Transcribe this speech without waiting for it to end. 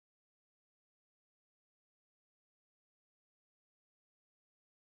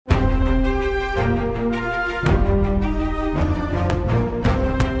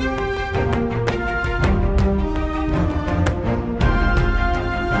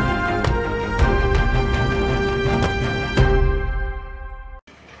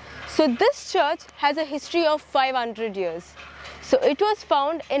So this church has a history of 500 years. So it was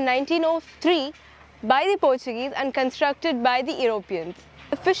found in 1903 by the Portuguese and constructed by the Europeans.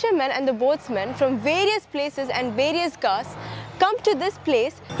 The fishermen and the boatsmen from various places and various castes come to this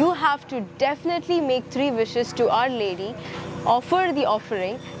place. You have to definitely make 3 wishes to Our Lady, offer the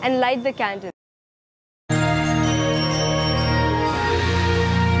offering and light the candle.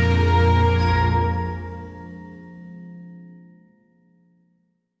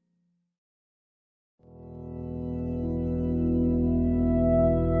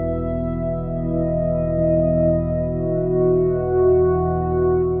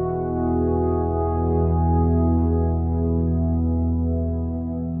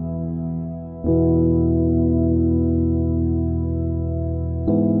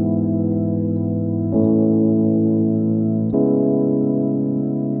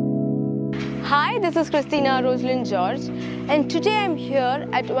 Hi, this is Christina Rosalind George, and today I'm here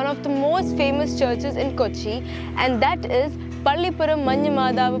at one of the most famous churches in Kochi, and that is Pallippuram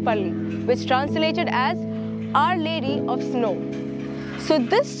Manjumatha Church, which translated as Our Lady of Snow. So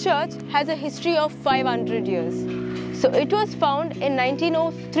this church has a history of 500 years. So it was found in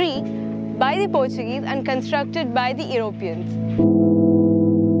 1903 by the Portuguese and constructed by the Europeans.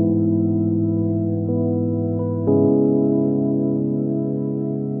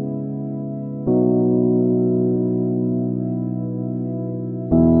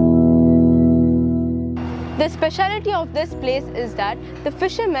 The speciality of this place is that the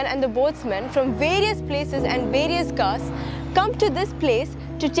fishermen and the boatsmen from various places and various castes come to this place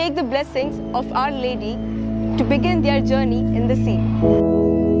to take the blessings of Our Lady to begin their journey in the sea.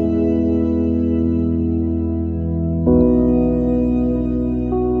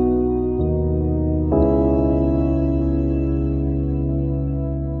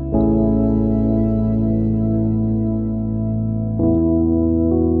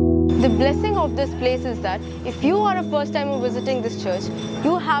 The blessing of this place is that if you are a first timer visiting this church,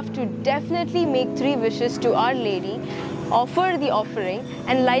 you have to definitely make 3 wishes to Our Lady, offer the offering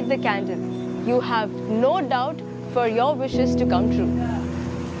and light the candle. You have no doubt for your wishes to come true.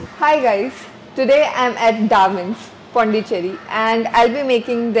 Hi guys, today I'm at Darwin's, Pondicherry, and I'll be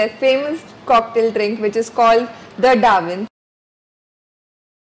making their famous cocktail drink which is called the Darwin's.